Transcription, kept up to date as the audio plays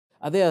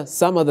Are there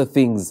some other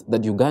things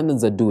that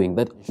Ugandans are doing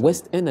that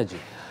waste energy?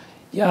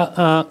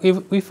 Yeah,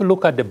 if you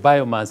look at the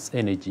biomass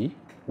energy,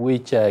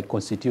 which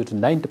constitute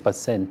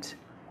 90%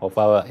 of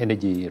our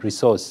energy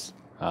resource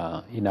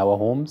in our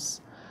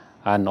homes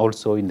and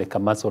also in the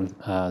commercial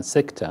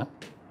sector,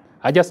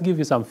 I just give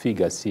you some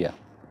figures here.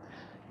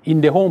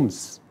 In the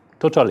homes,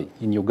 totally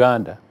in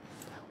Uganda,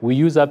 we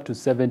use up to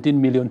 17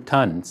 million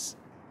tons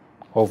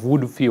of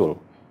wood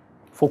fuel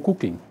for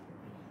cooking.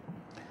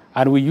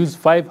 And we use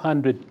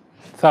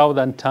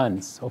 500,000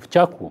 tons of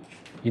charcoal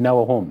in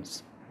our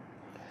homes.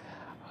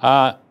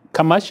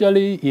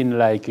 Commercially, in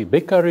like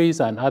bakeries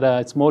and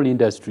other small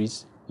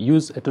industries,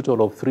 use a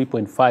total of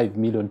 3.5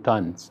 million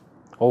tons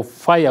of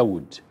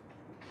firewood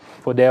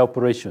for their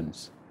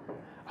operations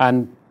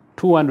and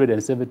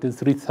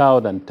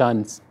 273,000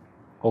 tons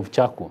of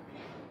charcoal.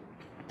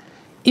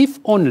 If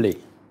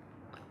only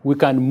we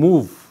can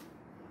move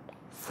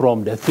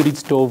from the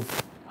three-stone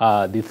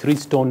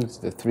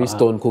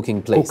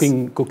cooking place,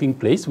 cooking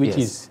place, which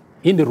is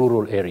in the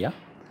rural area,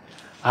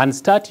 and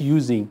start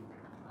using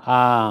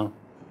the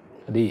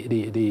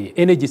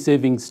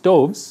energy-saving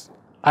stoves,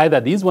 either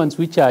these ones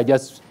which are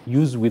just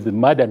used with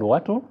mud and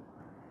water,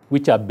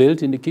 which are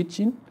built in the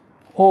kitchen,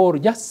 or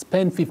just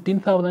spend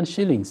 15,000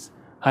 shillings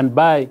and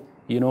buy,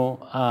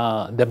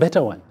 the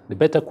better one, the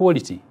better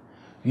quality.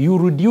 You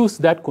reduce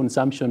that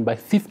consumption by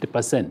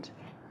 50%.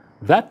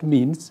 That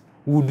means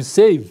we would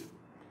save,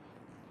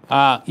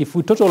 if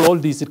we total all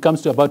this, it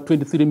comes to about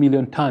 23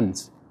 million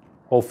tons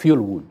of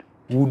fuel wood.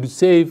 We would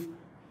save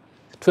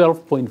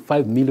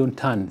 12.5 million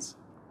tons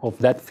of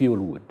that fuel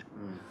wood.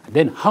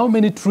 Then how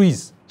many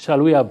trees shall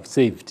we have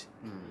saved?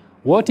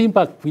 What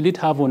impact will it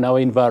have on our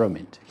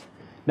environment?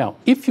 Now,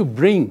 if you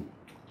bring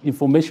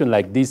information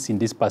like this in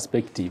this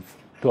perspective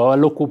to our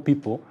local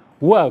people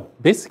who are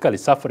basically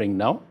suffering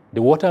now,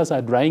 the waters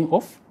are drying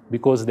off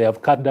because they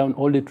have cut down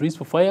all the trees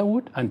for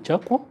firewood and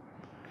charcoal.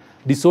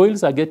 The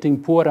soils are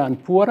getting poorer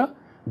and poorer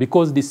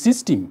because the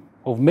system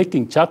of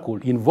making charcoal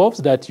involves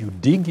that you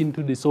dig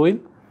into the soil,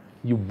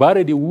 you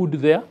bury the wood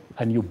there,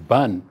 and you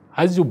burn.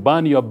 As you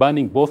burn, you are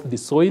burning both the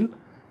soil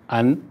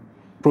and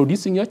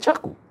producing your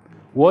charcoal.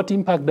 What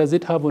impact does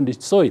it have on the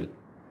soil?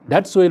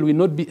 That soil will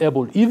not be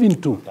able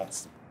even to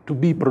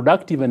be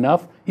productive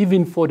enough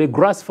even for the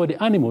grass for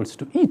the animals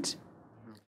to eat.